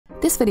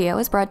This video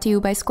is brought to you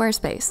by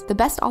Squarespace, the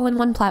best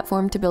all-in-one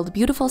platform to build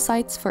beautiful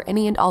sites for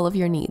any and all of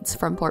your needs,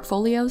 from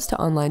portfolios to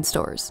online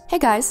stores. Hey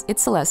guys,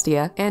 it's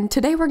Celestia, and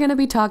today we're going to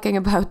be talking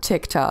about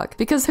TikTok,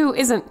 because who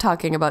isn't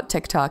talking about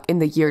TikTok in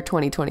the year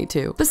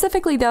 2022?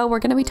 Specifically though, we're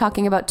going to be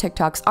talking about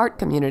TikTok's art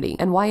community,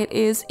 and why it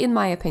is, in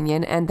my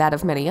opinion, and that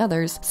of many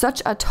others,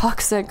 such a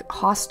toxic,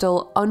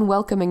 hostile,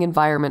 unwelcoming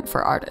environment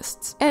for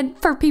artists. And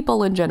for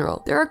people in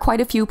general. There are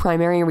quite a few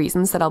primary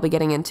reasons that I'll be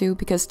getting into,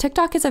 because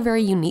TikTok is a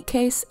very unique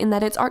case in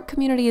that its art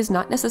community is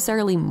not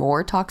necessarily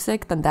more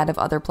toxic than that of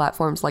other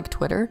platforms like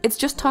Twitter. It's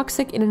just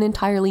toxic in an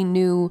entirely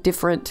new,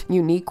 different,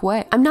 unique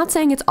way. I'm not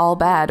saying it's all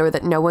bad or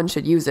that no one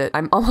should use it.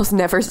 I'm almost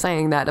never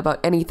saying that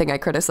about anything I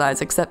criticize,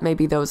 except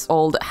maybe those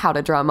old how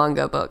to draw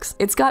manga books.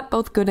 It's got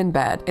both good and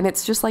bad, and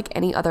it's just like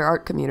any other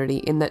art community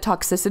in that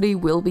toxicity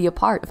will be a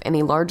part of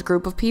any large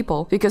group of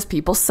people because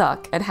people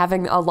suck, and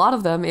having a lot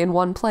of them in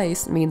one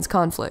place means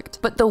conflict.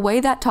 But the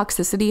way that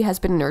toxicity has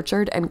been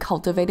nurtured and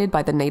cultivated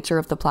by the nature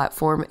of the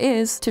platform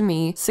is, to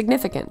me,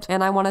 significant,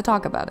 and I want to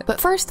talk about it. But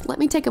first, let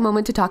me take a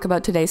moment to talk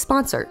about today's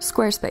sponsor,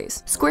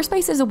 Squarespace.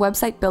 Squarespace is a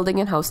website building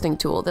and hosting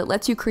tool that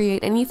lets you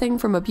create anything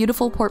from a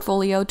beautiful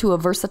portfolio to a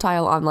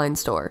versatile online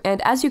store.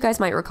 And as you guys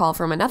might recall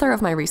from another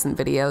of my recent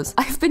videos,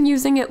 I've been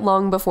using it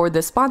long before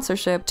this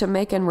sponsorship to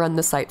make and run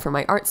the site for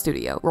my art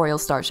studio, Royal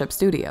Starship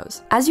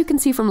Studios. As you can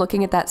see from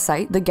looking at that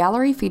site, the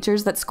gallery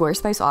features that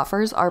Squarespace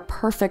offers are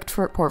perfect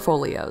for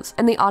portfolios,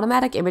 and the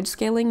automatic image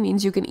scaling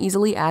means you can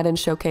easily add and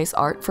showcase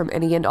art from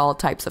any and all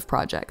types of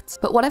projects.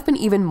 But what I've been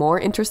even more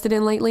interested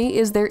in lately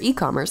is their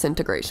e-commerce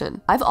integration.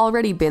 I've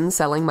already been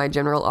selling my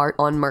general art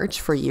on merch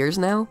for years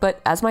now,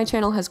 but as my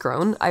channel has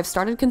grown, I've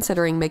started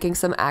considering making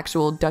some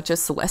actual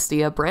Duchess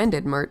Celestia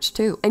branded merch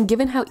too. And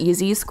given how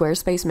easy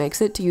Squarespace makes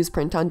it to use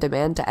print on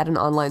demand to add an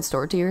online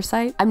store to your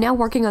site, I'm now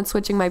working on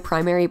switching my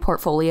primary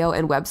portfolio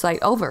and website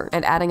over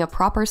and adding a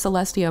proper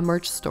Celestia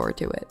merch store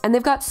to it. And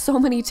they've got so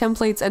many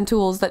templates and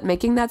tools that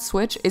making that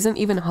switch isn't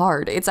even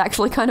hard. It's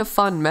actually kind of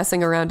fun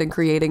messing around and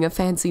creating a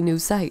fancy new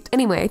site.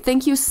 Anyway,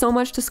 thank you so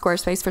much to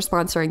Squarespace for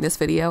sponsoring this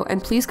video,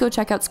 and please go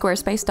check out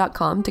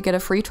squarespace.com to get a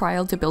free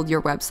trial to build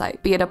your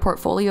website, be it a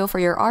portfolio for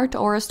your art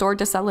or a store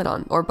to sell it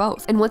on, or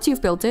both. And once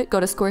you've built it, go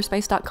to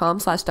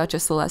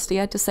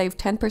squarespace.com/DuchessCelestia to save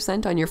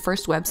 10% on your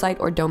first website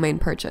or domain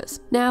purchase.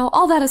 Now,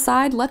 all that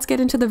aside, let's get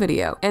into the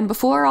video. And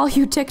before all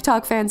you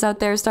TikTok fans out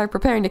there start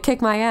preparing to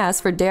kick my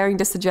ass for daring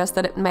to suggest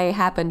that it may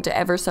happen to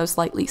ever so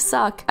slightly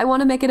suck, I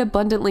want to make it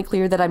abundantly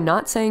clear that I'm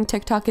not saying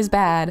TikTok is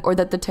bad or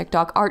that the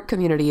TikTok art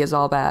community is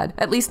all bad,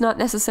 at least not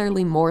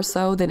necessarily more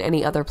so than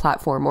any other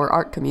platform or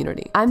art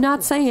community. I'm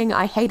not saying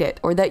I hate it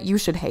or that you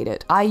should hate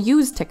it. I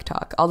use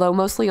TikTok, although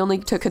mostly only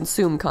to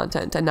consume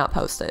content and not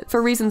post it,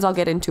 for reasons I'll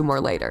get into more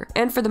later.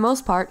 And for the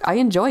most part, I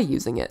enjoy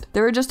using it.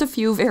 There are just a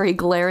few very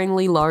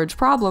glaringly large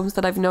problems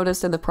that I've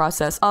noticed in the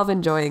process of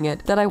enjoying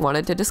it that I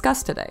wanted to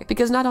discuss today,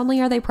 because not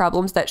only are they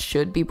problems that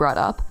should be brought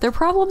up, they're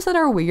problems that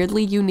are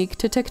weirdly unique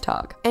to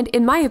TikTok. And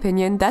in my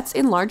opinion, that's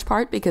in large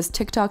part because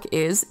TikTok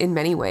is, in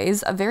many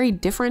ways, a very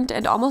different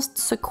and almost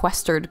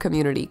sequestered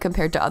community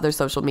compared to other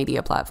social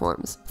media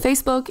platforms.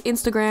 Facebook,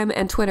 Instagram,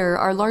 and Twitter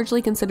are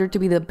largely considered to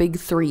be the big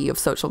three of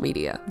social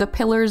media, the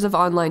pillars of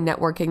online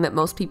networking that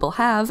most people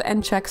have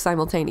and check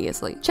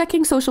simultaneously.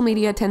 Checking social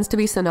media tends to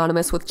be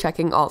synonymous with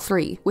checking all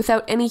three,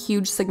 without any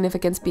huge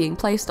significance being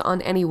placed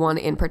on any one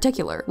in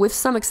particular, with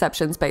some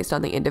exceptions based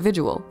on the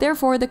individual.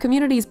 Therefore, the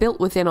communities built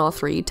within all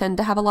three tend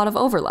to have a lot of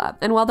overlap,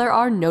 and while there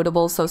are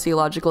notable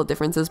sociological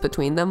differences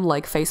between them,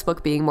 like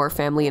Facebook being more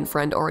family and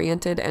friend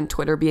oriented and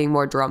Twitter being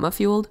more drama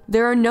fueled,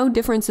 there are no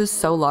differences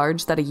so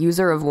large that a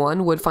user of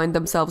one would find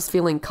themselves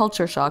feeling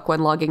culture shock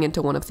when logging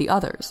into one of the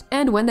others.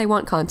 And when they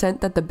want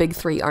content that the big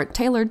three aren't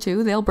tailored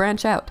to, they'll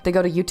branch out. They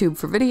go to YouTube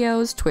for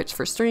videos, Twitch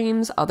for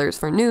streams, others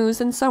for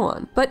news, and so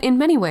on. But in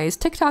many ways,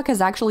 TikTok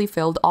has actually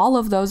filled all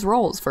of those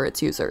roles for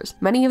its users.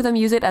 Many of them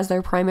use it as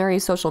their primary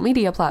social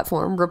media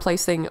platform,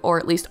 replacing or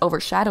at least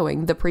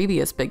overshadowing the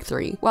previous big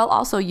three, while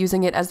also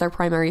using it as their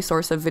primary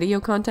source of video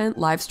content,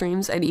 live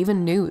streams, and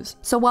even news.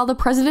 So while the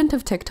president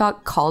of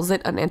TikTok calls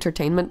it an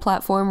entertainment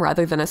platform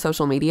rather than a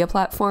social media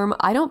platform,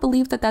 I don't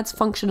believe that that's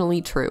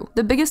functionally true.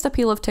 The biggest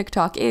appeal of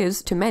TikTok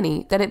is, to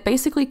many, that it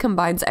basically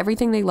combines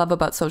everything they love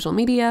about social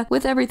media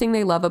with everything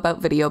they love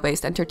about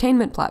video-based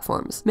entertainment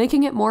platforms,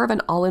 making it more of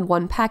an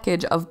all-in-one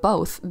package of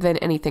both than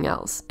anything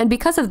else. And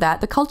because of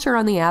that, the culture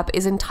on the app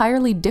is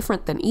entirely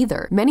different than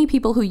either. Many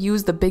people who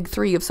use the big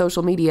three of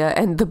social media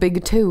and the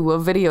big two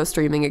of video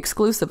streaming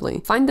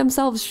exclusively find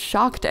themselves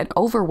shocked and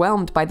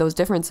overwhelmed by those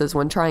differences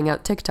when trying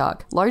out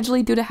TikTok,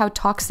 largely due to how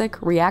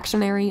toxic,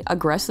 reactionary,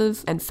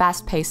 aggressive, and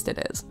fast-paced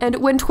it is. And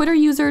when Twitter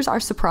users are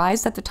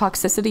surprised at the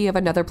toxicity of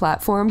another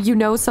platform, you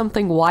know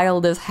something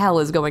wild as hell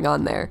is going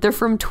on there. They're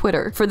from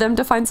Twitter. For them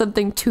to find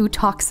something too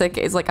toxic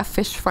is like a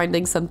fish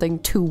finding something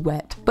too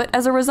wet. But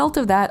as a result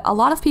of that, a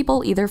lot of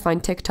people either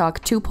find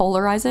TikTok too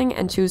polarizing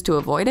and choose to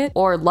avoid it,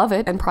 or love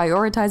it and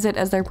prioritize it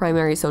as their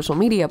primary social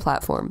media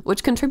platform,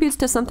 which contributes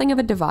to something of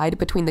a divide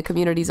between the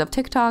communities of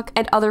TikTok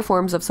and other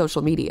forms of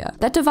social media.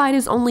 That divide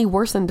is only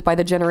worsened by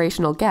the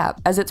generational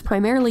gap, as it's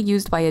primarily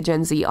used by a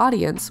Gen Z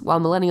audience, while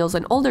millennials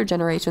and older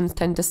generations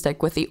tend to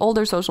stick with the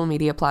older social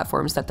media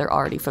platforms that they're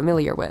already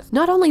familiar with.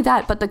 Not only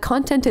that, but the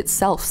content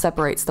itself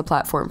separates the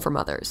platform from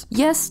others.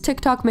 Yes,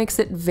 TikTok makes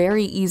it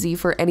very easy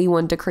for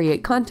anyone to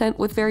create content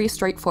with very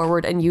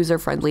straightforward and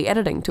user-friendly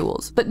editing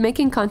tools, but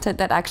making content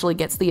that actually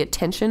gets the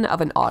attention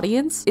of an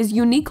audience is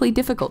uniquely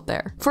difficult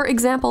there. For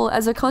example,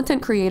 as a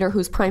content creator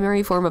whose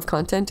primary form of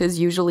content is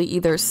usually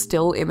either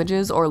still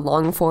images or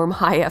long-form,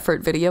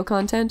 high-effort video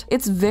content,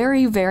 it's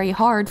very, very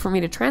hard for me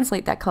to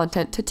translate that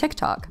content to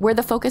TikTok, where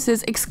the focus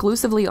is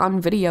exclusively on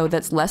video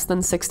that's less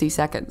than 60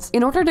 seconds.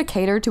 In order to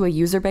cater to a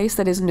user base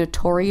that is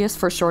notorious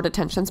for short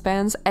attention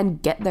spans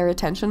and get their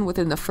attention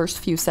within the first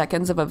few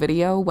seconds of a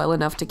video well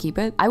enough to keep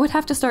it, I would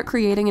have to start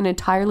creating an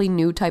entirely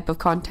new type of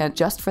content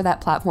just for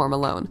that platform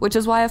alone, which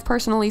is why I've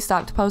personally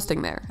stopped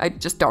posting there. I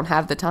just don't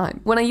have the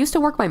time. When I used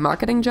to work my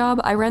marketing job,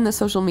 I ran the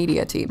social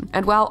media team,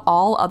 and while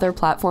all other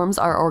platforms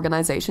our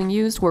organization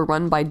used were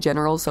run by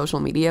general social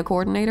media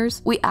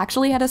coordinators, we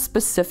actually had a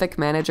specific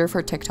manager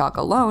for TikTok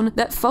alone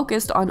that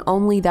focused on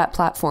only that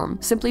platform,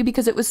 simply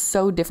because it was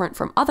so different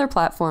from other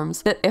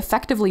platforms that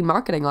effectively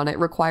marketing on it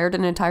required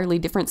an entirely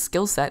different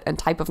skill set and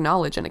type of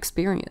knowledge and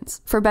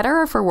experience. For better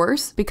or for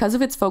worse, because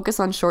of its focus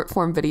on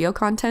short-form video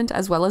content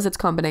as well as its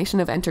combination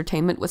of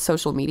entertainment with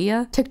social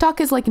media, TikTok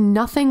is like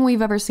nothing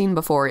we've ever seen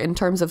before in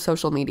terms of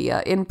social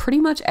media in pretty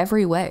much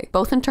every way,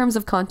 both in terms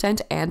of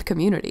content and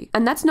community.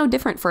 And that's no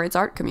different for its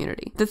art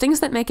community. The things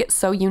that make it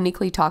so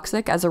uniquely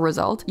toxic as a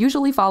result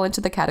usually fall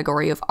into the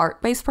category of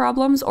art-based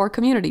problems or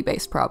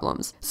community-based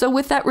problems. So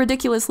with that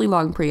ridiculously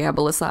long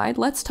preamble aside,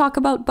 let's talk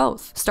about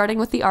both, starting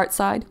with the art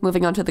side,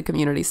 moving on to the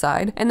community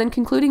side, and then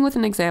concluding with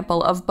an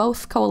example of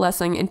both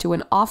coalescing into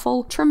an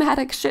awful,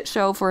 traumatic shit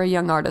show for a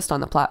young artist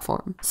on the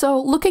platform. So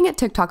looking at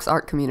TikTok's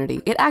art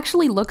community, it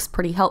actually looks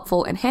pretty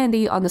helpful and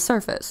handy on the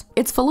surface.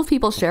 It's full of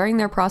people sharing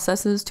their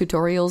processes,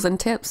 tutorials, and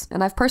tips,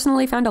 and I've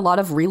personally found a lot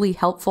of really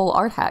helpful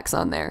art hacks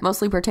on there,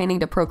 mostly pertaining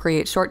to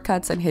Procreate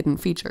shortcuts and hidden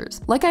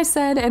features. Like I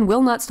said, and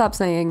will not stop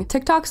saying,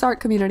 TikTok's art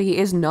community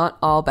is not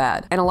all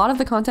bad, and a lot of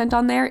the content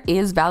on there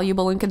is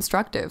valuable and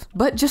constructive.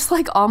 But just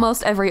like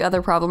almost every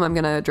other problem I'm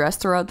gonna address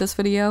throughout this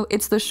video,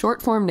 it's the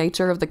short-form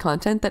nature of the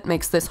content that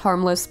makes this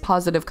harmless,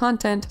 positive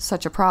content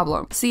such a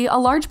problem. See, a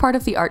large part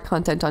of the art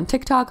content on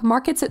TikTok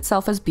markets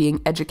itself as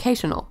being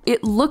educational.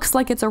 It looks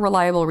like it's a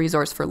reliable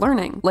resource for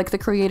learning, like the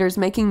creators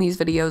making these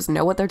videos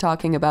know what they're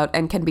talking about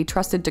and can be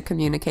trusted to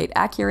communicate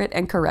accurate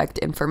and correct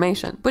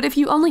information. But if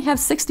you only have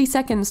 60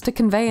 seconds to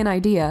convey an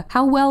idea,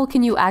 how well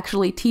can you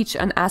actually teach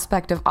an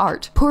aspect of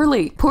art?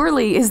 Poorly.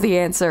 Poorly is the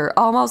answer,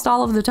 almost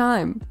all of the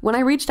time. When I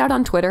reached out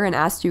on Twitter and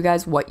asked you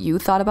guys what you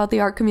thought about the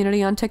art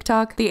community on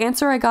TikTok, the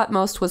answer I got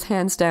most was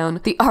hands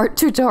down, the art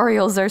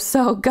tutorials are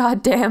so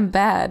goddamn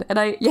bad.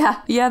 And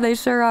yeah, they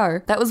sure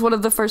are. That was one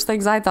of the first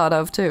things I thought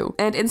of too.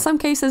 And in some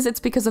cases, it's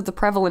because of the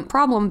prevalent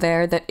problem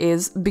there that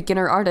is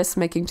beginner artists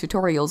making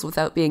tutorials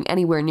without being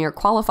anywhere near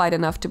qualified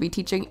enough to be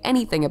teaching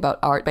anything about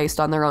art based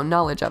on their own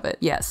knowledge of it,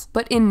 yes.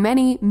 But in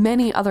many,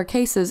 many other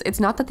cases, it's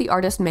not that the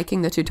artist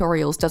making the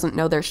tutorials doesn't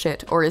know their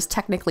shit or is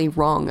technically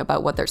wrong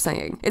about what they're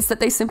saying. It's that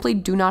they simply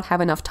do not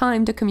have enough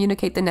time to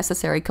communicate the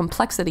necessary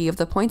complexity of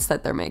the points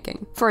that they're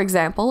making. For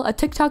example, a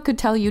TikTok could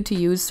tell you to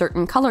use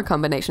certain color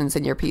combinations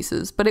in your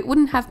pieces, but it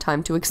wouldn't have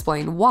time to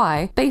explain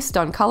why, based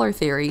on color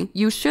theory,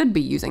 you should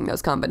be using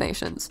those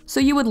combinations. So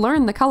you would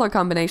learn the color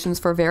combinations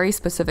for very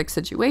specific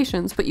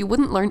situations, but you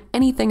wouldn't learn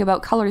anything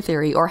about color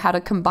theory or how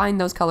to combine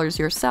those colors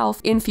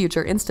yourself in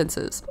future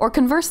instances. Or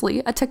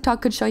conversely, a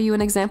TikTok could show you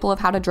an example of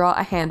how to draw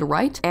a hand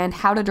right and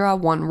how to draw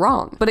one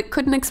wrong, but it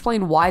couldn't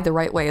explain why the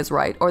right way is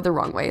right or the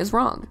wrong way is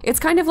wrong. It's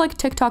kind of like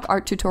TikTok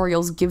art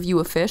tutorials give you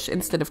a fish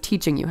instead of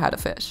teaching you how to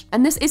fish.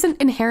 And this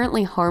isn't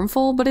inherently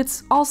harmful, but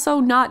it's also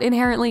not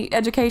inherently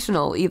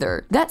educational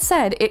either. That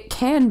said, it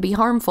can be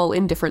harmful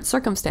in different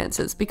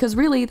circumstances, because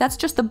really, that's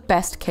just the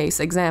best case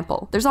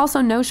example. There's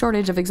also no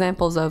shortage of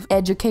examples of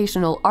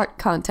educational art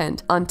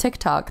content on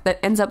TikTok that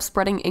ends up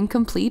spreading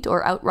incomplete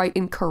or outright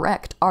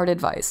incorrect art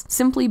advice,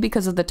 simply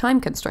because of the time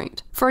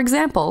constraint. For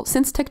example,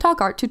 since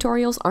TikTok art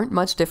tutorials aren't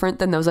much different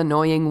than those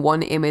annoying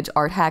one-image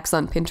art hacks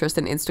on Pinterest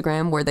and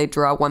Instagram where they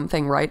draw one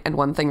thing right and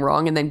one thing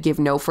wrong and then give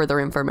no further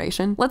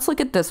information, let's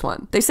look at this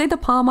one. They say the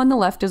palm on the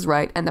left is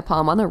right and the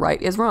palm on the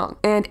right is wrong.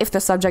 And if the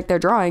subject they're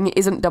drawing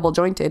isn't double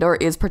jointed or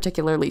is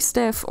particularly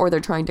stiff, or they're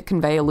trying to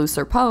convey a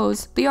looser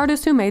pose, the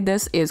artist who made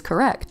this is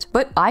correct.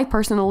 But I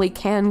personally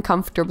can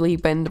comfortably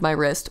bend my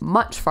wrist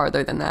much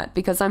farther than that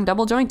because I'm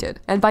double jointed.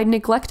 And by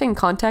neglecting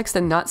context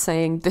and not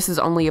saying this is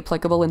only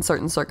applicable in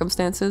certain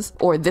circumstances,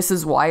 or this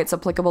is why it's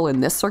applicable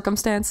in this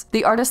circumstance,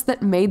 the artist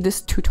that made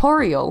this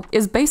tutorial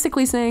is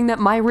basically saying that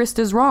my wrist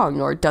is wrong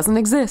or doesn't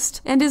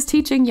exist, and is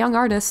teaching young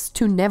artists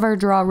to never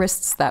draw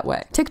wrists that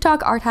way.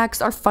 TikTok art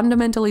hacks are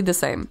fundamentally the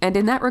same, and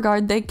in that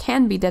regard, they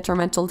can be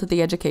detrimental to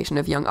the education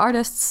of young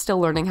artists still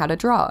learning how to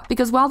draw,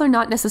 because while they're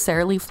not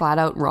necessarily flat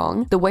out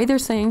wrong, the way they're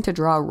saying to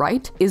draw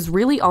right is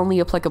really only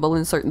applicable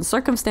in certain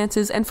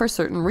circumstances and for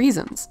certain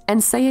reasons.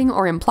 And saying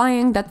or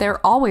implying that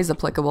they're always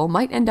applicable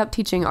might end up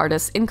teaching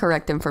artists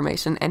incorrect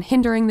information and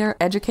hindering their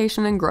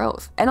education and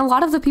growth. And a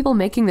lot of the people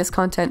making this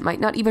content content might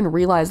not even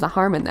realize the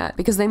harm in that,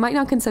 because they might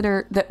not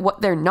consider that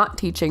what they're not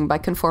teaching by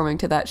conforming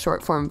to that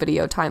short form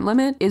video time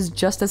limit is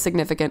just as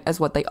significant as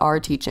what they are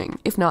teaching,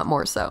 if not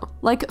more so.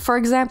 Like, for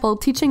example,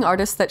 teaching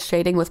artists that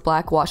shading with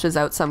black washes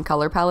out some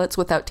color palettes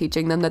without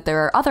teaching them that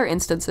there are other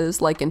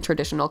instances, like in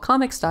traditional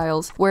comic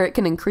styles, where it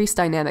can increase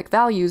dynamic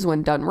values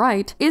when done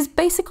right, is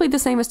basically the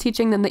same as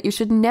teaching them that you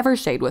should never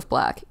shade with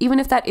black, even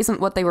if that isn't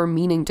what they were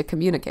meaning to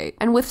communicate.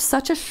 And with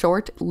such a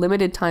short,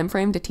 limited time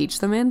frame to teach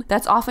them in,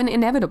 that's often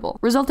inevitable,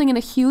 resulting in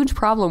a huge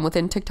problem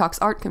within TikTok's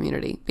art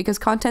community, because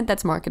content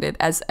that's marketed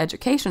as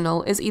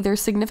educational is either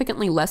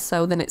significantly less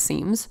so than it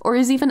seems, or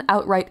is even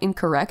outright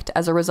incorrect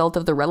as a result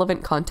of the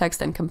relevant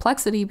context and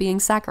complexity being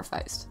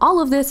sacrificed. All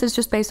of this is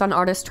just based on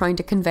artists trying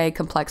to convey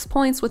complex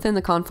points within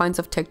the confines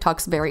of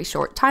TikTok's very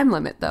short time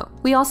limit, though.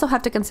 We also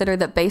have to consider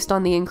that based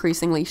on the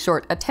increasingly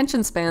short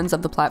attention spans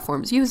of the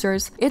platform's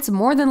users, it's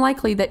more than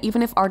likely that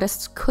even if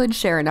artists could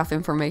share enough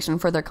information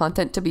for their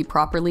content to be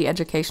properly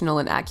educational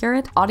and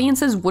accurate,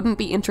 audiences wouldn't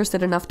be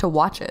interested enough to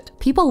watch it.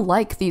 People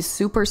like these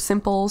super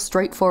simple,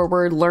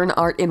 straightforward, learn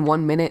art in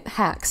 1 minute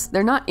hacks.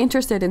 They're not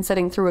interested in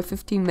sitting through a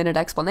 15-minute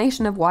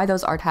explanation of why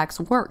those art hacks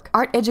work.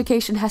 Art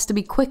education has to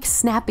be quick,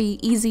 snappy,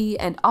 easy,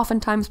 and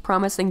oftentimes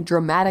promising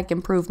dramatic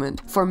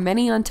improvement for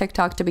many on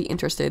TikTok to be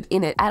interested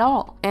in it at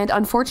all. And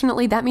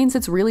unfortunately, that means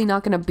it's really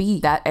not going to be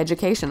that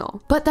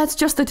educational. But that's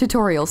just the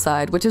tutorial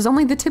side, which is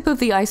only the tip of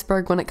the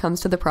iceberg when it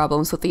comes to the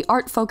problems with the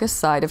art-focused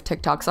side of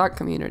TikTok's art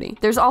community.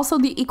 There's also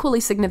the equally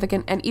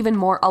significant and even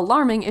more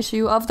alarming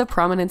issue of the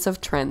prominence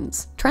of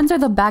trends. Trends are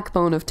the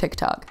backbone of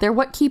TikTok. They're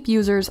what keep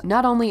users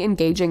not only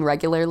engaging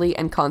regularly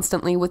and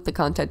constantly with the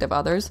content of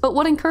others, but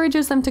what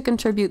encourages them to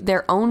contribute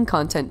their own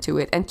content to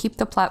it and keep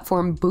the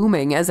platform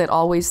booming as it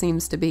always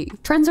seems to be.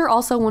 Trends are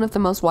also one of the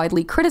most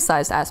widely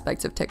criticized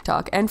aspects of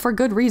TikTok, and for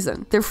good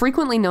reason. They're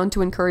frequently known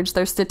to encourage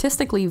their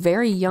statistically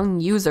very young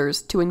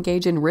users to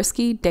engage in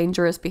risky,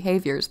 dangerous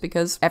behaviors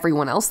because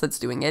everyone else that's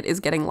doing it is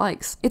getting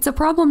likes. It's a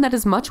problem that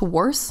is much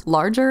worse,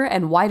 larger,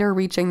 and wider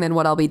reaching than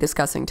what I'll be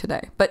discussing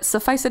today. But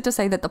suffice it to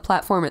say that the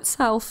platform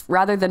itself,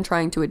 rather than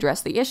trying to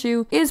address the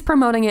issue, is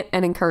promoting it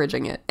and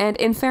encouraging it. And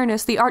in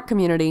fairness, the art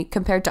community,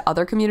 compared to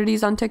other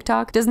communities on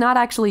TikTok, does not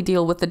actually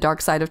deal with the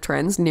dark side of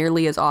trends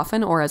nearly as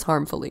often or as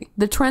harmfully.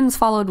 The trends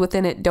followed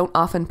within it don't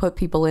often put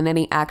people in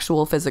any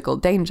actual physical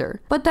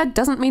danger. But that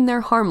doesn't mean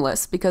they're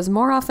harmless, because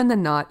more often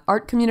than not,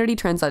 art community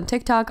trends on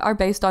TikTok are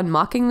based on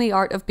mocking the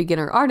art of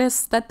beginner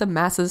artists that the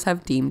masses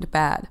have deemed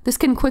bad. This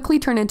can quickly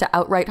turn into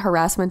outright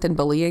harassment and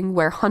bullying,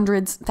 where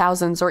hundreds,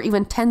 thousands, or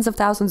even tens of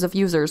thousands of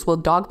users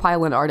will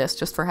dogpile an artist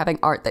just for having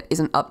art that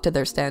isn't up to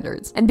their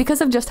standards. And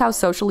because of just how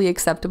socially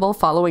acceptable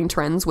following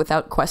trends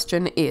without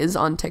question is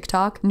on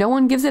TikTok, no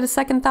one gives it a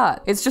second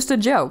thought. It's just a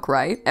joke,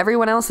 right?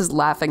 Everyone else is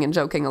laughing and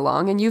joking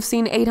along, and you've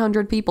seen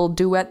 800 people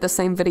duet the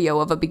same video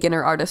of a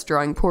beginner artist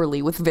drawing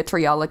poorly with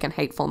vitriolic and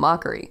hateful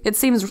mockery. It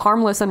seems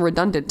harmless and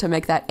redundant to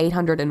make that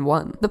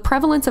 801. The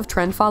prevalence of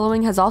trend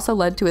following has also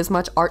led to as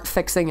much art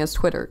fixing as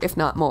Twitter, if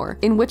not more,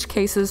 in which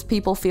cases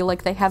people feel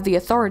like they have the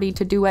authority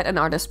to duet an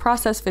artist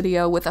process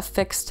video with a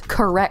fixed,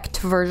 correct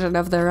version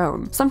of their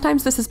own.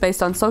 Sometimes this is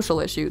based on social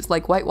issues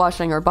like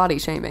whitewashing or body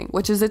shaming,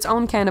 which is its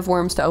own can of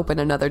worms to open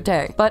another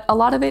day. But a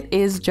lot of it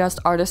is just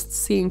artists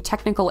seeing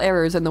technical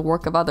errors in the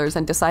work of others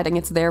and deciding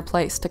it's their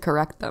place to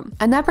correct them.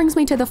 And that brings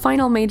me to the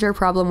final major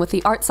problem with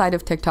the art side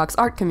of TikTok's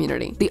art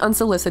community, the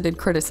unsolicited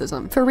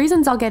criticism. For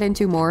reasons I'll get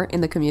into more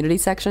in the community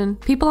section,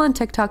 people on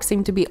TikTok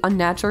seem to be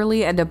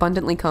unnaturally and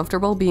abundantly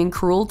comfortable being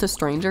cruel to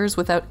strangers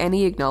without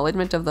any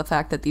acknowledgement of the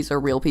fact that these are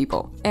real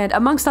people. And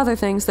amongst other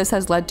things, this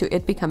has led to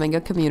it becoming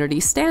a community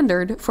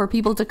standard for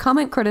people to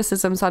comment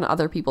criticisms on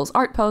other people's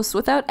art posts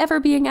without ever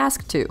being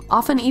asked to,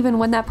 often even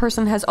when that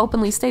person has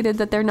openly stated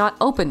that they're not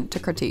open to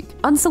critique.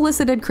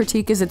 Unsolicited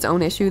critique is its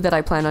own issue that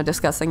I plan on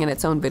discussing in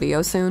its own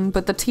video soon,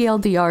 but the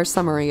TLDR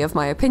summary of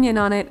my opinion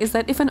on it is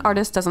that if an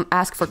artist doesn't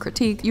ask for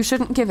critique, you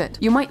shouldn't give it.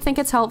 You might think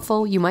it's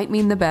helpful, you might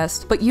mean the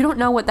best, but you don't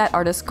know what that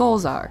artist's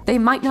goals are. They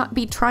might not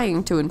be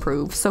trying to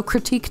improve, so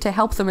critique to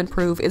help them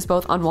improve is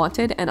both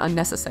unwanted and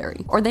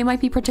unnecessary. Or they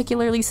might be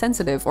particularly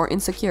sensitive or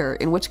insecure,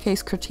 in which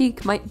case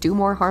critique might do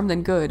more harm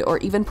than good or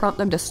even prompt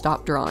them to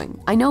stop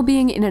drawing. I know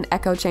being in an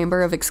echo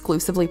chamber of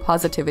exclusively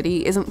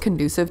positivity isn't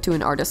conducive to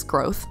an artist's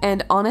growth,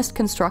 and honest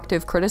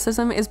constructive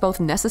criticism is both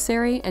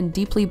necessary and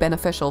deeply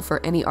beneficial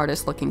for any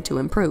artist looking to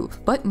improve.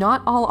 But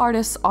not all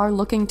artists are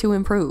looking to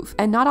improve,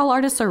 and not all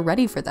artists are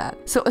ready for that.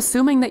 So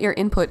assuming that your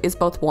input is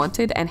both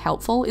wanted and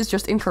helpful is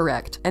just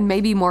incorrect, and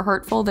maybe more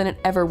hurtful than it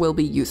ever will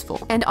be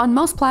useful. And on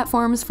most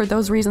platforms, for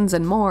those reasons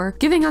and more,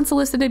 giving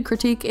unsolicited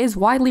critique is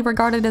widely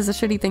regarded as a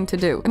shitty thing to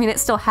do. I mean, it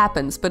still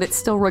happens, but it's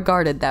still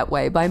regarded that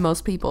way by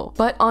most people.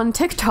 But on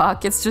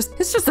TikTok, it's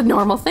just a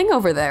normal thing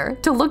over there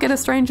to look at a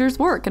stranger's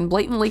work and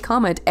blatantly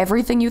comment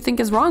everything you think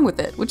is wrong with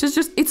it, which is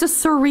just, it's a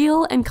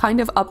surreal and kind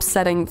of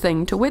upsetting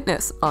thing to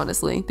witness,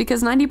 honestly,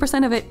 because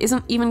 90% of it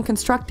isn't even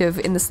constructive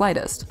in the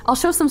slightest. I'll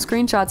show some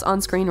screenshots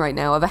on screen right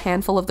now of a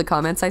handful of the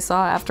comments I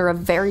saw after a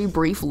very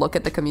brief look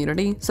at the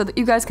community so that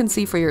you guys can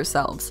see for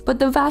yourselves. But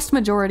the vast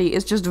majority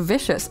is just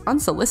vicious,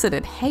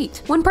 unsolicited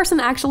hate. One person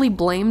actually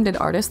blamed an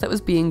artist that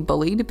was being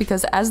bullied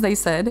because, as they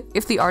said,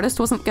 if the artist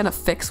wasn't gonna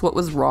fix what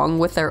was wrong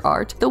with their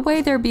art, the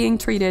way they're being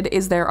treated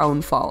is their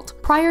own fault.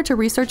 Prior to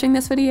researching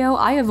this video,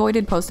 I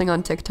avoided posting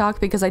on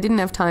TikTok because I didn't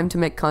have time to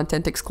make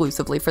content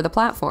exclusively for the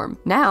platform.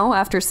 Now,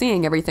 after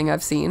seeing everything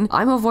I've seen,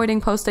 I'm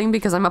avoiding posting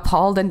because I'm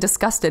appalled and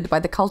disgusted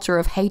by the culture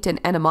of hate and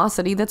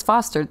animosity that's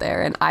fostered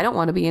there, and I don't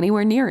want to be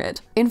anywhere near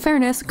it. In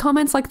fairness,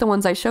 comments like the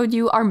ones I showed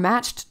you are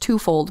matched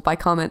twofold by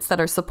comments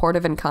that are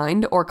supportive and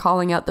kind, or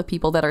calling out the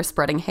people that are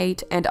spreading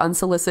hate and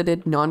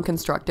unsolicited,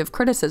 non-constructive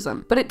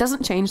criticism. But it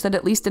doesn't change that,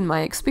 at least in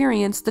my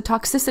experience, the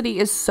toxicity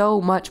is so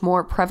much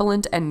more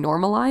prevalent and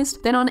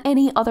normalized than on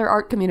any other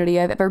art community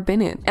I've ever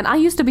been in. And I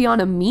used to be on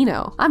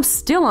Amino. I'm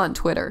still on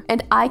Twitter,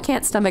 and I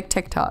can't stomach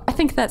TikTok. I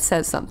think that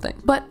says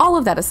something. But all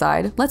of that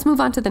aside, let's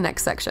move on to the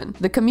next section,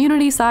 the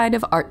community side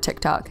of art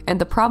TikTok, and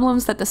the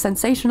problems that the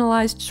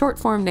sensationalized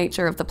short-form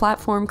nature of the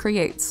platform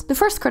creates. The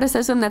first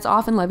criticism that's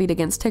often levied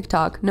against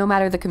TikTok, no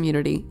matter the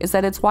community, is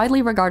that it's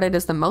widely regarded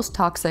as the most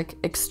toxic,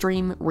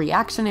 extreme,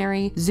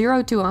 reactionary,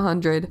 0 to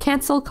 100,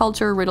 cancel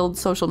culture-riddled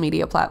social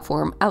media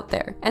platform out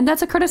there. And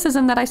that's a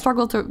criticism that I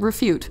struggle to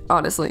refute,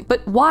 honestly.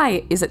 But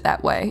why is it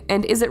that way?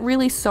 And is it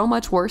really so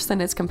much worse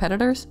than its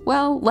competitors?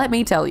 Well, let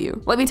me tell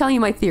you. Let me tell you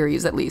my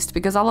theories, at least,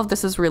 because all of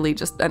this is really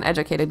just an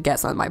educated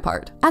guess on my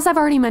part. As I've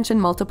already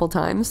mentioned multiple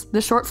times,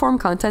 the short-form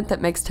content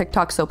that makes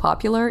TikTok so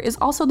popular is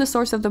also the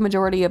source of the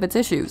majority of its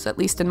issues, at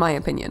least in my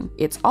opinion.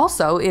 It's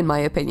also, in my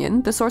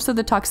opinion, the source of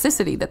the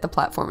toxicity that the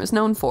platform is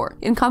known for,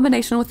 in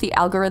combination with the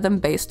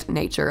algorithm-based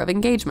nature of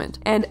engagement.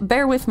 And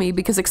bear with me,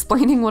 because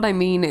explaining what I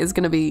mean is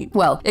gonna be,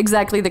 well,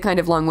 exactly the kind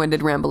of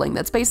long-winded rambling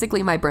that's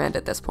basically my brand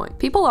at this point.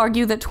 People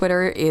argue that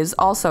Twitter is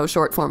also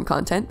short-form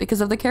content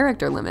because of the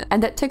character limit,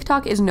 and that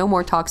TikTok is no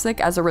more toxic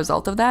as a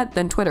result of that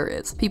than Twitter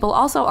is. People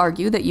also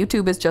argue that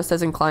YouTube is just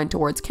as inclined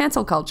towards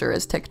cancel culture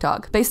as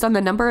TikTok, based on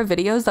the number of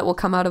videos that will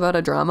come out about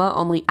a drama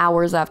only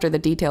hours after the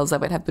details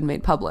of it have been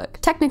made public.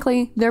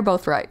 Technically, they're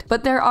both right,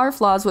 but there are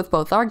flaws with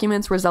both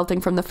arguments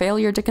resulting from the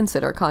failure to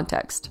consider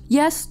context.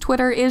 Yes,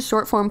 Twitter is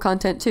short-form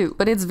content too,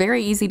 but it's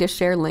very easy to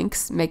share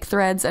links, make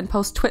threads, and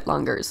post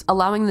twitlongers,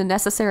 allowing the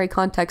necessary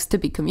context to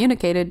be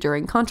communicated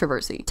during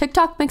controversy.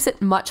 TikTok makes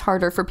it much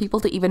harder for people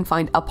to even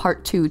find a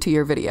part 2 to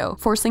your video,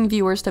 forcing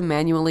viewers to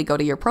manually go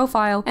to your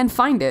profile and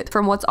find it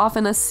from what's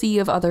often a sea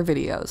of other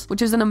videos,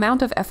 which is an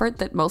amount of effort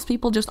that most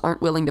people just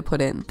aren't willing to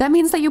put in. That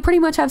means that you pretty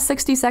much have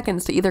 60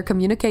 seconds to either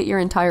communicate your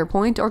entire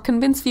point or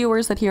convince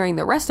viewers that hearing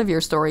the rest of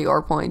your story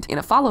or point in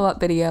a follow-up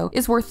video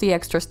is worth the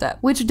extra step,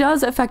 which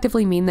does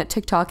effectively mean that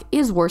TikTok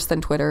is worse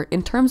than Twitter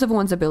in terms of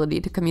one's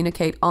ability to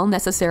communicate all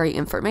necessary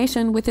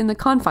information within the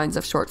confines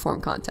of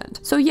short-form content.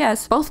 So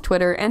yes, both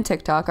Twitter and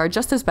TikTok are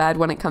just as bad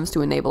when it comes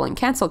to enabling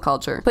cancel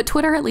culture, but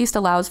Twitter at least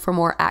allows for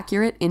more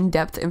accurate,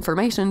 in-depth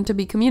information to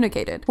be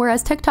communicated,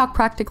 whereas TikTok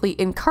practically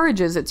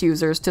encourages its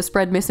users to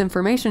spread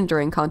misinformation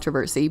during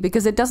controversy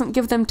because it doesn't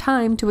give them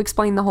time to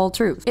explain the whole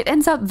truth. It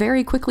ends up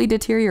very quickly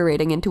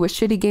deteriorating into a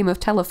shitty game of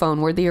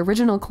telephone where the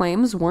original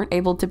claims weren't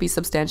able to be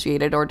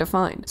substantiated or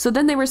defined. So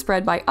then they were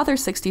spread by other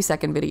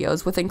 60-second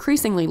videos with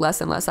increasingly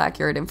less and less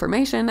accurate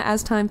information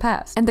as time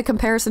passed. And the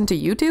comparison to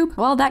YouTube?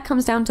 Well, that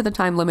comes down to the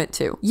time limit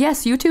too.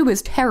 Yes, YouTube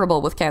is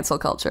terrible with cancel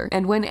culture,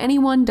 and when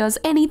anyone does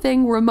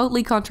anything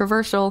remotely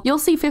controversial, you'll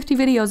see 50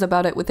 videos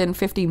about it within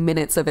 50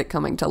 minutes of it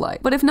coming to light.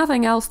 But if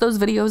nothing else, those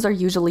videos are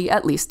usually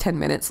at least 10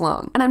 minutes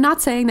long. And I'm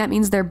not saying that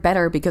means they're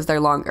better because they're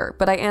longer,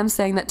 but I am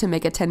saying that to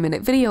make a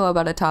 10-minute video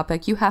about a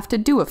topic, you have to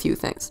do a few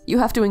things. You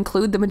have to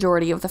include the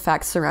majority of the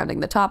facts surrounding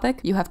the topic,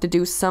 you have to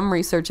do some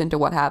research into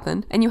what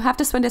happened, and you have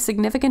to spend a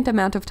significant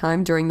amount of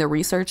time during the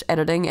research,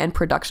 editing, and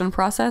production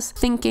process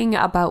thinking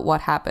about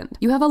what happened.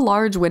 You have a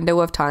large window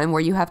of time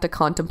where you have to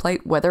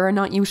contemplate whether or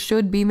not you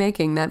should be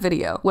making that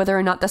video, whether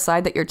or not the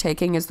side that you're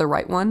taking is the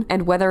right one,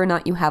 and whether or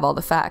not you have all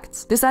the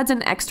facts. This adds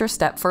an extra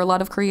step for a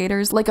lot of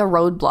creators, like a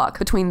roadblock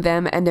between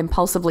them and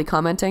impulsively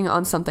commenting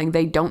on something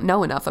they don't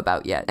know enough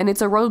about yet. And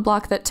it's a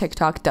roadblock that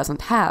TikTok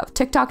doesn't have.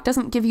 TikTok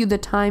doesn't give you the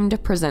time to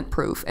present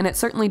proof, and it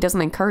certainly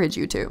doesn't encourage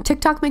you to.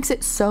 TikTok makes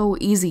it so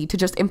easy to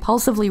just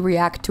impulsively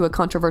react to a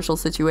controversial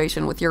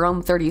situation with your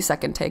own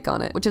 30-second take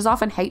on it, which is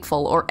often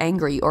hateful or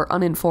angry or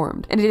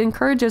uninformed, and it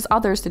encourages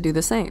others to do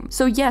the same.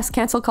 So yes,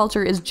 cancel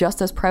culture is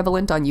just as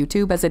prevalent on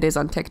YouTube as it is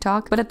on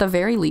TikTok, but at the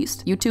very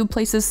least, YouTube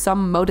places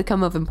some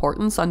modicum of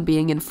importance on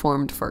being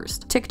informed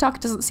first. TikTok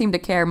doesn't seem to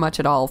care much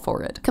at all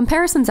for it.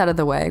 Comparisons out of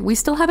the way, we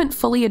still haven't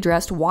fully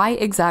addressed why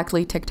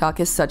exactly TikTok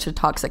is such a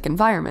toxic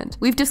environment.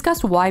 We've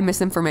discussed why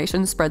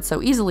misinformation spreads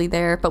so easily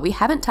there, but we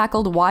haven't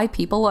tackled why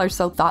people are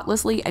so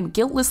thoughtlessly and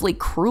guiltlessly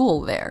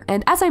cruel there.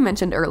 And as I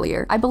mentioned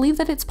earlier, I believe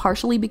that it's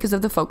partially because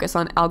of the focus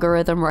on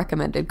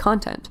algorithm-recommended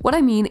content. What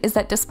I mean is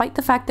that despite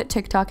the fact that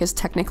TikTok is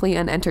technically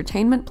an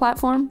entertainment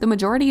platform, the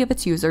majority of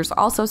its users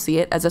also see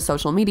it as a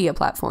social media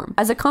platform,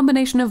 as a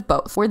combination of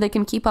both, where they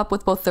can keep up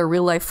with both their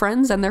real-life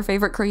friends and their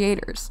favorite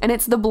creators. And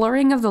it's the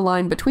blurring of the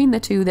line between the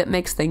two that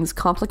makes things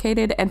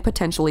complicated and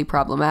potentially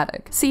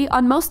problematic. See,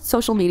 on most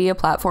social media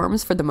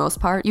platforms, for the most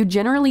part, you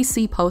generally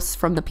see posts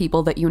from the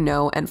people that you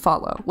know and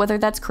follow, whether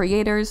that's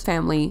creators,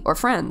 family, or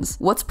friends.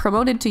 What's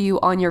promoted to you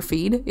on your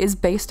feed is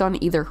based on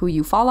either who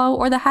you follow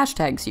or the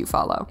hashtags you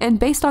follow. And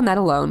based on that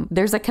alone,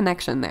 there's a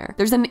connection there.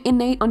 There's an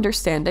innate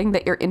understanding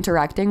that you're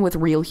interacting with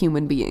real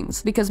human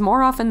beings, because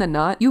more often than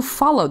not, you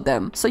followed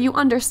them, so you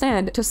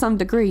understand to some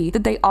degree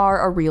that they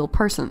are a real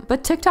person.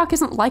 But TikTok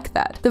isn't like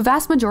that. The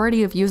vast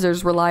majority of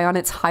users rely on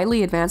its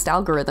highly advanced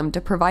algorithm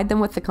to provide them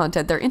with the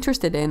content they're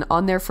interested in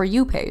on their For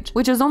You page,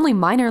 which is only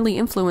minorly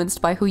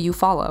influenced by who you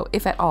follow,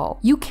 if at all.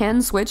 You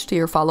can switch to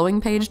your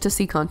following page to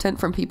see content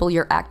from people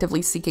you're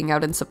actively seeking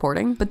out and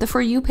supporting, but the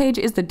For You page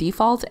is the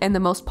default and the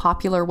most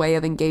popular way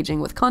of engaging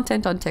with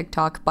content on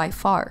TikTok by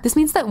far. This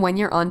means that when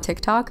you're on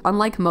TikTok,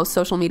 unlike most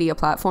social media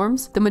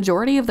platforms, the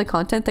majority of the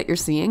content that you're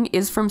seeing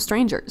is from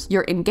strangers.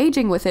 You're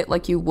engaging with it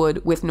like you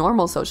would with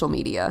normal social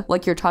media,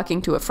 like you're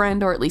talking to a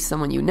friend or at least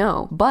someone you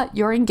know, but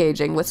you're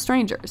engaging with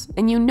strangers,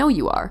 and you know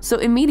you are. So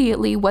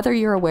immediately, whether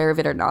you're aware of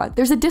it or not,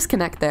 there's a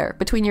disconnect there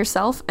between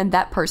yourself and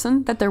that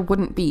person that there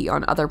wouldn't be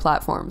on other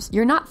platforms.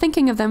 You're not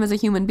thinking of them as a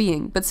human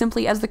being, but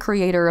simply as the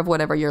creator of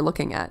whatever you're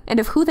looking at. And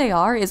if who they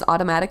are is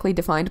automatically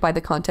defined by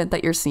the content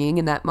that you're seeing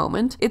in that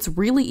moment, it's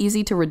really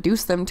easy to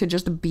reduce them to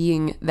just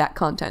being that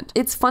content.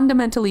 It's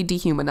fundamentally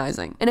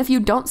dehumanizing. And if you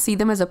don't see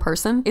them as a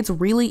person, it's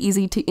really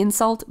easy to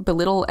insult,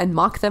 belittle, and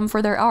mock them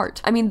for their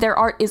art. I mean, their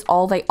art is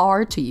all they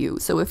are to you,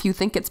 so if you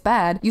think it's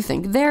bad, you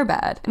think they're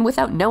bad. And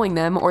without knowing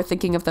them or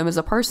thinking of them as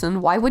a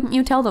person, why wouldn't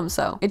you tell them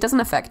so? It doesn't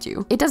affect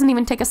you. It doesn't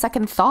even take a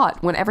second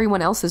thought when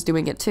everyone else is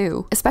doing it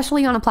too.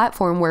 Especially on a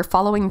platform where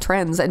following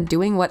trends and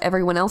doing what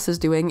everyone else is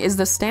doing is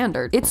the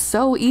standard. It's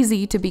so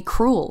easy to be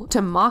cruel,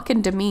 to mock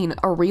and demean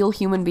a real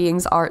human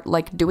being's art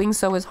like doing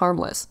so is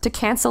harmless, to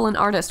cancel an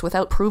artist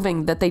without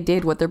proving that they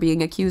did what they're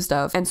being accused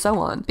of, and so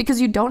on,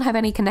 because you don't have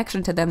any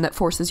connection to them that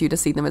forces you to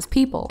see them as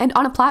people. And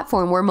on a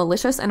platform where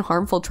malicious and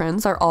harmful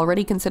trends are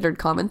already considered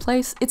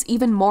commonplace, it's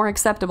even more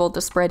acceptable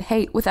to spread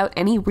hate without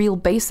any real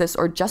basis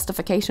or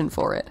justification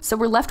for it. So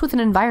we're left with an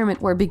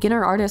environment where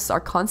beginner artists are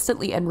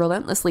constantly and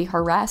relentlessly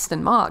harassed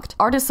and mocked.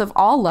 Artists of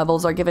all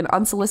levels are given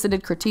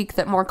unsolicited critique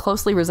that more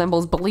closely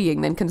resembles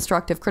bullying than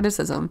constructive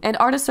criticism, and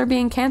artists are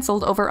being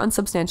cancelled over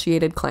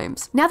unsubstantiated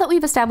claims. Now that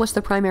we've established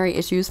the primary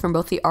issues from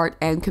both the art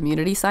and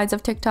community sides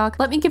of TikTok,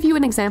 let me give you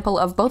an example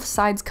of both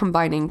sides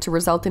combining to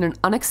result in an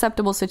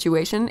unacceptable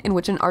situation in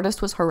which an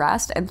artist was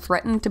harassed and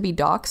threatened to be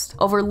doxxed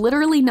over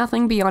literally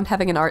nothing beyond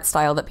having an art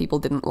style that people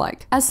didn't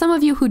like. As some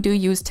of you who do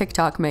use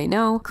TikTok may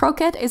know,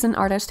 Croquette is an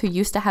artist who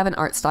used to have an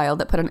art style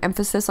that put an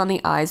emphasis on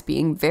the eyes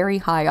being very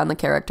high on the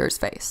character's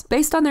face.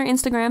 Based on their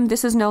Instagram,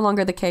 this is no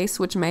longer the case,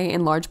 which may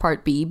in large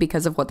part be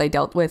because of what they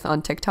dealt with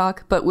on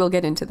TikTok, but we'll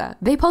get into that.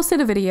 They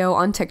posted a video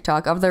on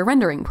TikTok of their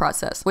rendering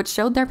process, which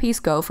showed their piece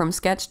go from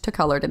sketched to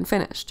colored and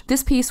finished.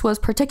 This piece was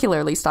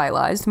particularly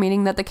stylized,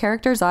 meaning that the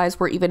character's eyes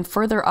were even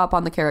further up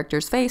on the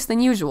character's face than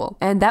usual,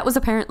 and that was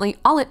apparently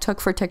all it took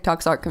for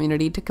TikTok's art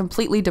community to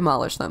completely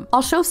demolish them.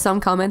 I'll show some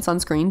comments on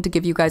screen to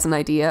give you guys an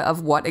idea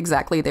of what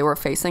exactly they were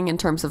facing in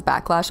terms of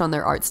backlash on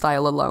their art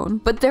style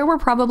alone, but there were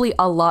probably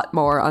a lot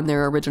more on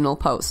their original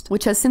post,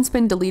 which has since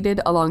been deleted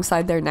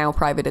alongside their now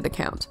privated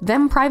account.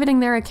 Them privating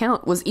their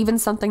account was even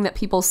something that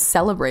people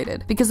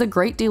celebrated, because a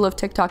great deal of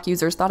TikTok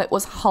users thought it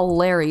was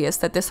hilarious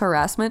that this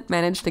harassment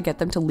managed to get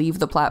them to leave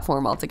the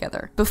platform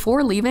altogether.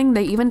 Before leaving,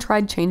 they even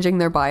tried changing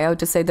their bio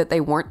to say that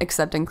they weren't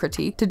accepting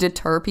critique to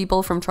deter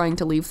people from trying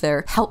to leave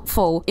their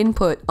helpful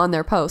input on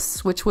their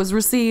posts, which was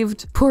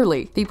received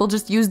poorly. People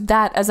just used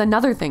that as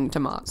another thing to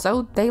mock,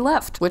 so they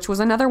left, which was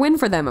another win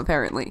for them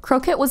apparently.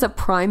 Croquette was a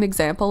prime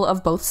example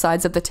of both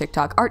sides of the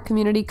TikTok art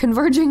community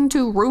converging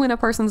to ruin a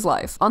person's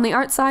life. On the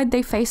art side,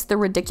 they faced the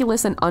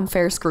ridiculous and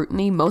unfair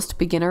scrutiny most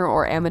beginner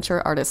or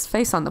amateur artists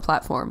face on the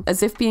platform,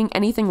 as if being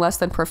anything less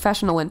than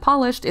professional and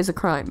polished is a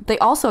crime. They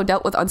also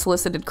dealt with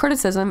unsolicited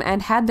criticism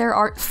and had their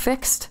art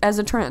fixed as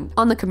a trend.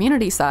 On the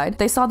community side,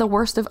 they saw the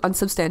worst of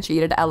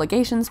unsubstantiated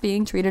allegations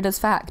being treated as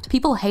fact.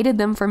 People hated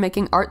them for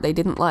making art they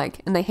didn't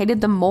like, and they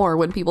hated them more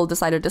when people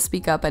decided to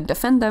speak up and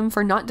defend them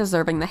for not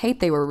deserving the hate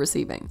they were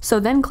receiving. So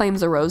then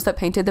claims arose that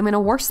painted them in a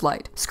worse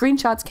light.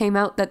 Screenshots came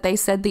out that they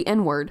said the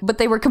N-word, but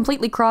they were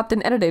completely cropped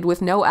and edited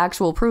with no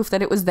actual proof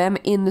that it was them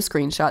in the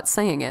screenshot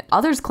saying it.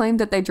 Others claimed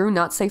that they drew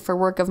not safe for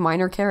work of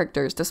minor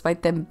characters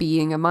despite them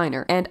being a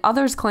minor, and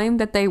others claimed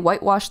that they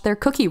whitewashed their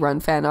Cookie Run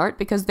fan art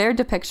because their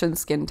depiction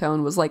skin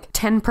tone was like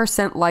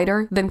 10%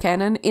 lighter than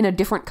canon in a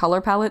different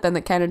color palette than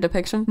the canon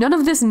depiction. None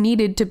of this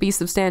needed to be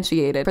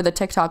substantiated for the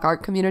TikTok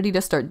art community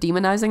to start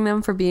demonizing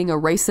them for being a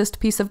racist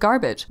piece of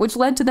garbage, which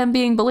led to them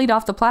being bullied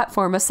off the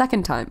platform a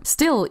second time.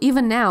 Still,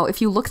 even now,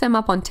 if you look them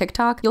up on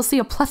TikTok, you'll see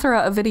a plethora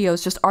of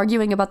videos just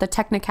arguing about the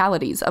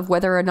technicalities of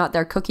whether or not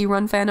their Cookie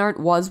Run fan art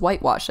was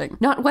whitewashing,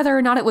 not whether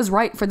or not it was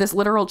right for this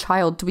literal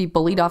child to be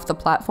bullied off the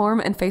platform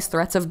and face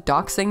threats of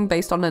doxing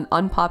based on an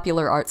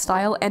unpopular art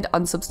style and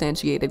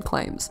unsubstantiated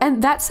claims.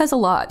 And that says a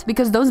lot,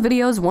 because those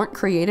videos weren't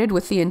created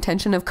with the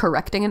intention of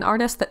correcting an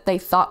artist that they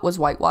thought was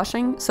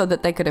whitewashing so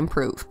that they could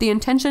improve. The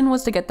intention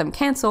was to get them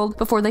cancelled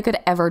before they could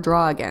ever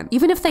draw again.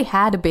 Even if they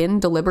had been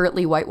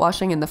deliberately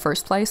whitewashing in the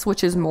first place,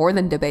 which is more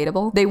than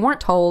debatable, they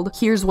weren't told,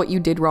 here's what you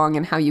did wrong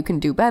and how you can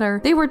do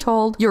better. They were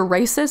told, you're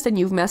racist and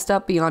you've messed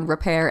up beyond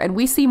repair, and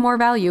we see more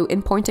value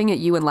in pointing at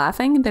you and laughing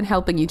laughing than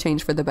helping you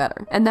change for the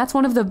better. And that's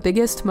one of the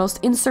biggest, most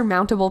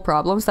insurmountable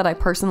problems that I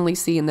personally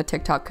see in the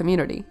TikTok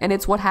community. And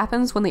it's what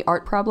happens when the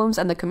art problems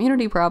and the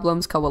community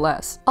problems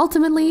coalesce.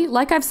 Ultimately,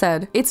 like I've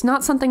said, it's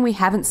not something we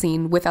haven't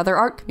seen with other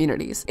art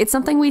communities. It's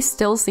something we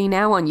still see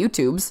now on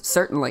YouTube's,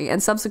 certainly,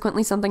 and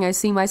subsequently something I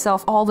see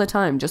myself all the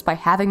time just by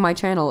having my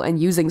channel and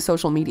using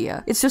social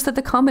media. It's just that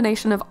the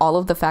combination of all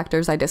of the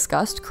factors I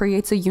discussed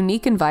creates a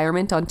unique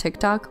environment on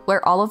TikTok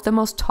where all of the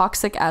most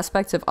toxic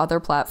aspects of other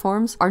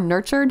platforms are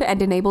nurtured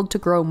and enabled to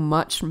grow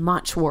much,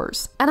 much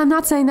worse. And I'm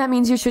not saying that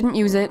means you shouldn't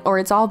use it or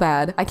it's all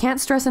bad. I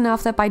can't stress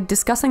enough that by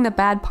discussing the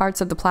bad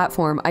parts of the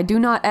platform, I do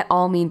not at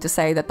all mean to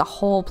say that the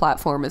whole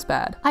platform is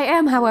bad. I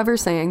am, however,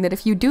 saying that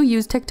if you do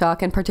use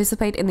TikTok and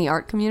participate in the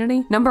art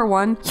community, number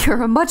one,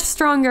 you're a much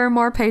stronger,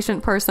 more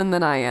patient person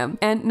than I am.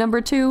 And number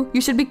two,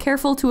 you should be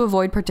careful to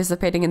avoid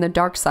participating in the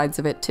dark sides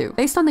of it too.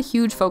 Based on the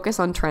huge focus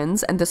on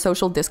trends and the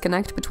social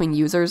disconnect between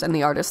users and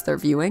the artists they're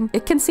viewing,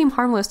 it can seem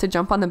harmless to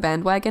jump on the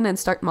bandwagon and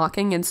start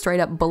mocking and straight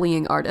up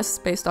bullying artists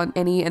based on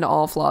any and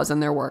all flaws in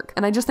their work.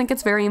 And I just think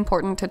it's very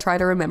important to try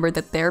to remember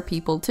that they're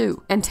people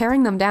too. And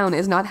tearing them down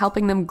is not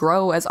helping them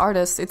grow as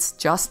artists, it's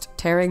just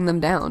tearing them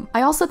down.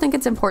 I also think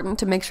it's important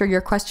to make sure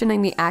you're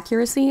questioning the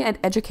accuracy and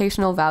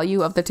educational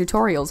value of the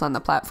tutorials on the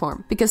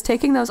platform, because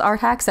taking those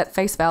art hacks at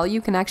face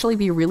value can actually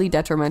be really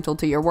detrimental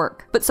to your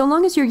work. But so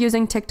long as you're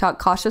using TikTok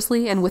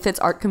cautiously and with its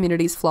art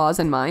community's flaws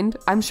in mind,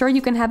 I'm sure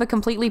you can have a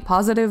completely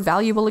positive,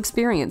 valuable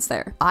experience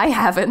there. I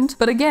haven't,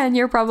 but again,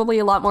 you're probably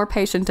a lot more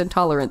patient and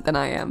tolerant than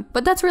I am.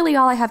 But that's really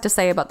all I have to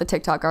say about the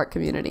TikTok art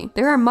community.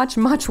 There are much,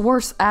 much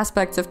worse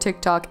aspects of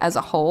TikTok as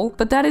a whole,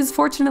 but that is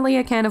fortunately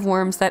a can of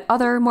worms that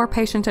other, more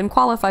patient and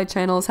qualified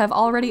channels have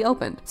already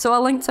opened. So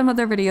I'll link some of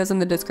their videos in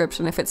the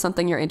description if it's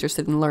something you're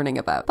interested in learning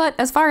about. But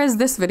as far as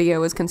this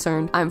video is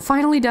concerned, I'm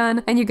finally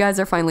done, and you guys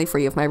are finally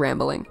free of my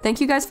rambling.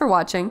 Thank you guys for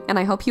watching, and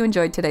I hope you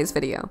enjoyed today's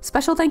video.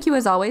 Special thank you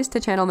as always to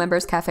channel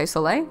members Cafe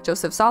Soleil,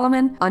 Joseph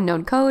Solomon,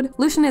 Unknown Code,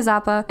 Lucian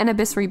Izapa, and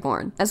Abyss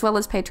Reborn, as well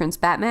as patrons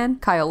Batman,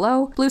 Kyle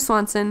Lowe, Blue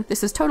Swanson,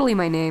 This Is Totally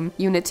My Name,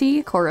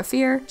 Unity, Cora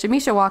Fear,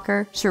 Jamisha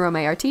Walker,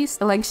 Shirome Artiste,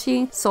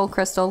 Elengshi, Soul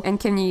Crystal, and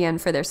Kim Yen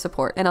for their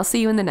support, and I'll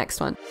see you in the next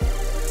one.